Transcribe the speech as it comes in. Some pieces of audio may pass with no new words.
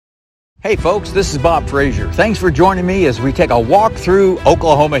Hey folks, this is Bob Frazier. Thanks for joining me as we take a walk through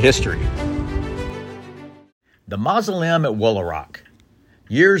Oklahoma history. The Mausoleum at Woolaroc.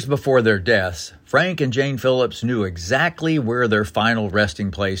 Years before their deaths, Frank and Jane Phillips knew exactly where their final resting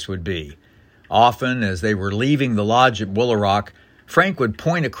place would be. Often, as they were leaving the lodge at Woolaroc, Frank would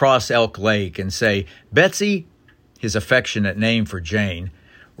point across Elk Lake and say, "Betsy," his affectionate name for Jane,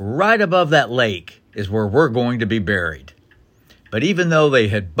 "right above that lake is where we're going to be buried." But even though they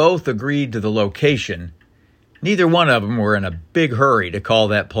had both agreed to the location, neither one of them were in a big hurry to call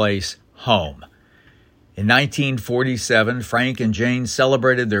that place home. In 1947, Frank and Jane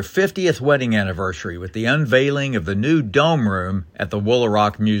celebrated their 50th wedding anniversary with the unveiling of the new dome room at the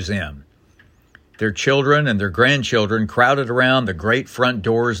Woolaroc Museum. Their children and their grandchildren crowded around the great front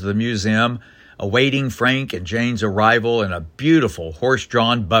doors of the museum, awaiting Frank and Jane's arrival in a beautiful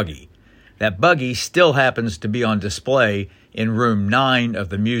horse-drawn buggy. That buggy still happens to be on display in room 9 of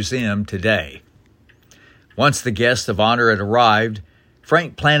the museum today. Once the guests of honor had arrived,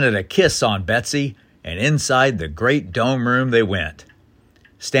 Frank planted a kiss on Betsy, and inside the great dome room they went.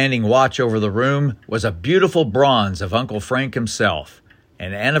 Standing watch over the room was a beautiful bronze of Uncle Frank himself,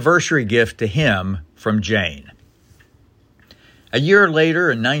 an anniversary gift to him from Jane. A year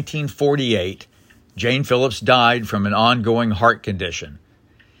later, in 1948, Jane Phillips died from an ongoing heart condition.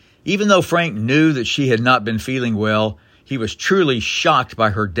 Even though Frank knew that she had not been feeling well, he was truly shocked by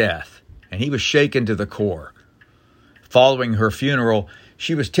her death, and he was shaken to the core. Following her funeral,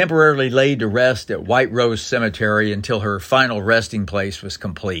 she was temporarily laid to rest at White Rose Cemetery until her final resting place was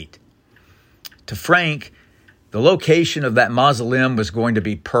complete. To Frank, the location of that mausoleum was going to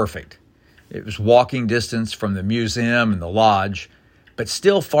be perfect. It was walking distance from the museum and the lodge, but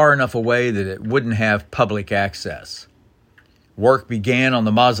still far enough away that it wouldn't have public access. Work began on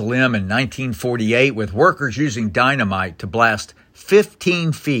the mausoleum in 1948 with workers using dynamite to blast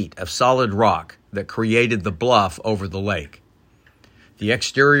 15 feet of solid rock that created the bluff over the lake. The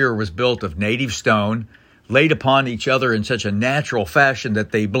exterior was built of native stone, laid upon each other in such a natural fashion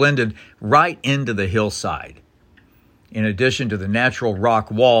that they blended right into the hillside. In addition to the natural rock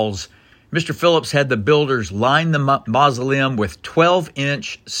walls, Mr. Phillips had the builders line the mausoleum with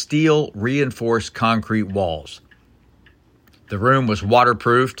 12-inch steel reinforced concrete walls. The room was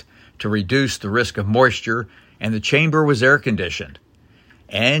waterproofed to reduce the risk of moisture, and the chamber was air-conditioned.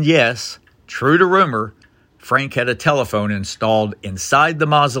 And yes, true to rumor, Frank had a telephone installed inside the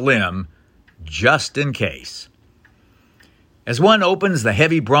mausoleum just in case. As one opens the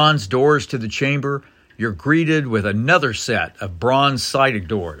heavy bronze doors to the chamber, you're greeted with another set of bronze sliding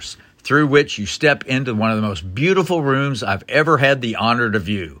doors, through which you step into one of the most beautiful rooms I've ever had the honor to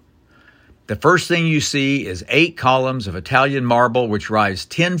view. The first thing you see is 8 columns of Italian marble which rise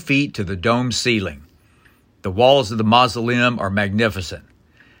 10 feet to the dome ceiling. The walls of the mausoleum are magnificent.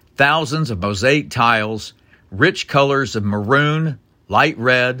 Thousands of mosaic tiles, rich colors of maroon, light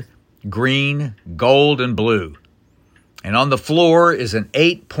red, green, gold, and blue. And on the floor is an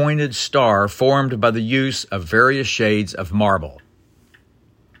 8-pointed star formed by the use of various shades of marble.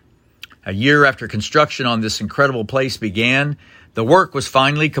 A year after construction on this incredible place began, the work was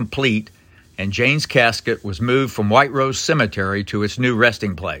finally complete, and Jane's casket was moved from White Rose Cemetery to its new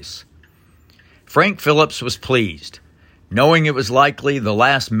resting place. Frank Phillips was pleased. Knowing it was likely the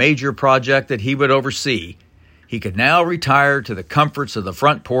last major project that he would oversee, he could now retire to the comforts of the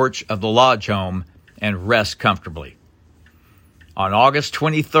front porch of the lodge home and rest comfortably. On August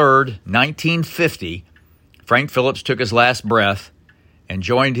 23, 1950, Frank Phillips took his last breath and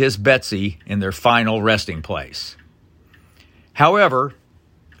joined his Betsy in their final resting place. However,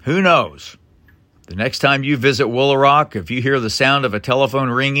 who knows? The next time you visit Woolaroc, if you hear the sound of a telephone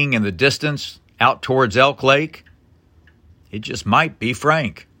ringing in the distance out towards Elk Lake, it just might be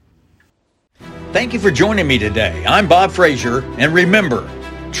Frank. Thank you for joining me today. I'm Bob Frazier, and remember,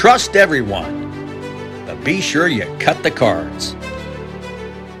 trust everyone, but be sure you cut the cards.